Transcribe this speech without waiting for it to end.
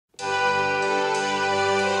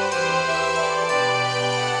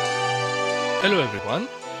Hello everyone.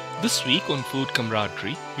 This week on Food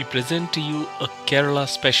Camaraderie, we present to you a Kerala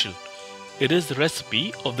special. It is the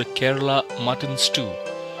recipe of the Kerala Mutton Stew.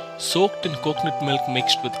 Soaked in coconut milk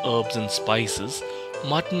mixed with herbs and spices,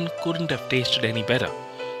 mutton couldn't have tasted any better.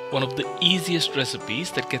 One of the easiest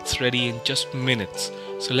recipes that gets ready in just minutes.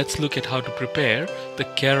 So let's look at how to prepare the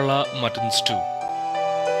Kerala Mutton Stew.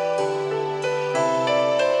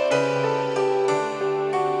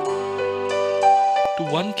 To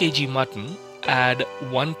 1 kg mutton, add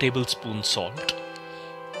 1 tablespoon salt,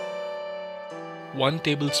 1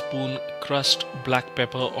 tablespoon crushed black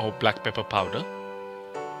pepper or black pepper powder,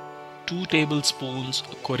 2 tablespoons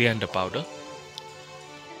coriander powder,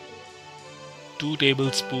 2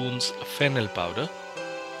 tablespoons fennel powder,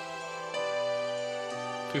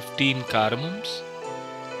 15 cardamoms,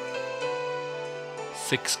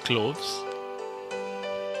 6 cloves,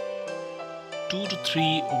 2 to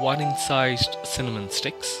 3 1-inch sized cinnamon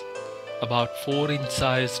sticks, about 4-inch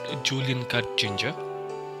sized julienne cut ginger,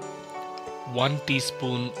 1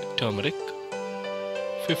 teaspoon turmeric,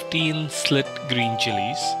 15 slit green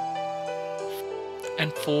chillies,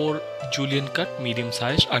 and 4 julienne cut medium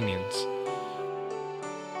sized onions.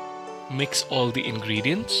 Mix all the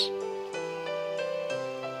ingredients.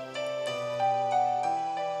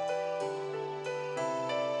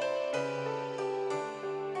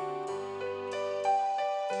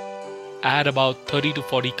 Add about 30 to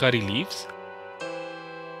 40 curry leaves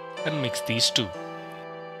and mix these too.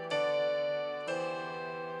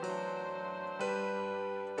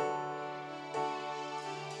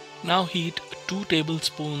 Now heat 2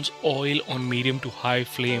 tablespoons oil on medium to high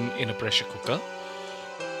flame in a pressure cooker.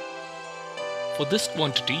 For this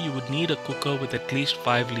quantity, you would need a cooker with at least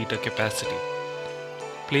 5-liter capacity.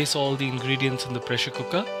 Place all the ingredients in the pressure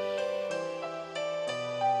cooker.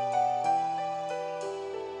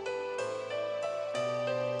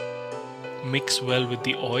 Mix well with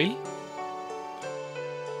the oil.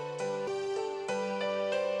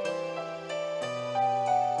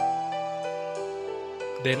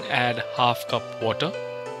 Then add half cup water.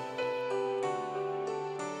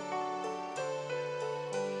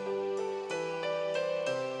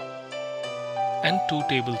 And 2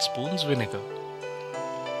 tablespoons vinegar.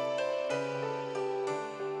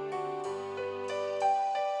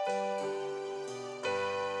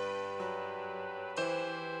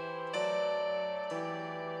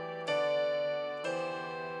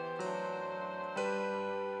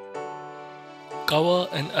 Cover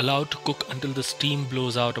and allow to cook until the steam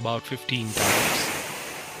blows out about 15 times.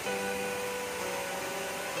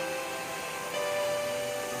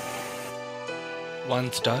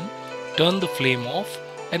 Once done, turn the flame off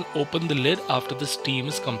and open the lid after the steam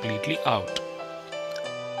is completely out.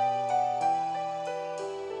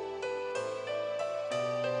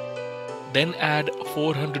 Then add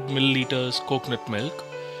 400 milliliters coconut milk.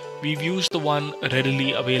 We've used the one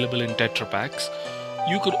readily available in Tetra packs.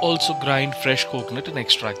 You could also grind fresh coconut and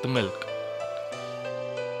extract the milk.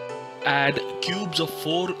 Add cubes of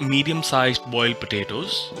 4 medium-sized boiled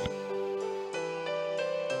potatoes.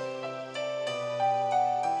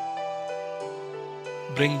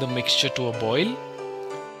 Bring the mixture to a boil.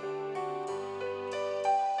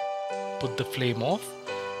 Put the flame off.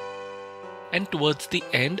 And towards the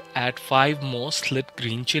end, add 5 more slit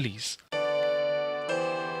green chillies.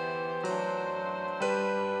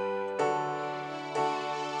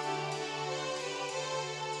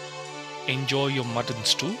 Enjoy your mutton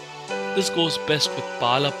stew. This goes best with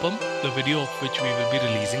palappam, the video of which we will be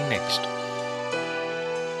releasing next.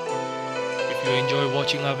 If you enjoy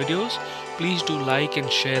watching our videos, please do like and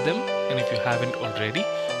share them, and if you haven't already,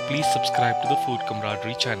 please subscribe to the Food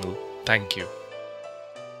Camaraderie channel. Thank you.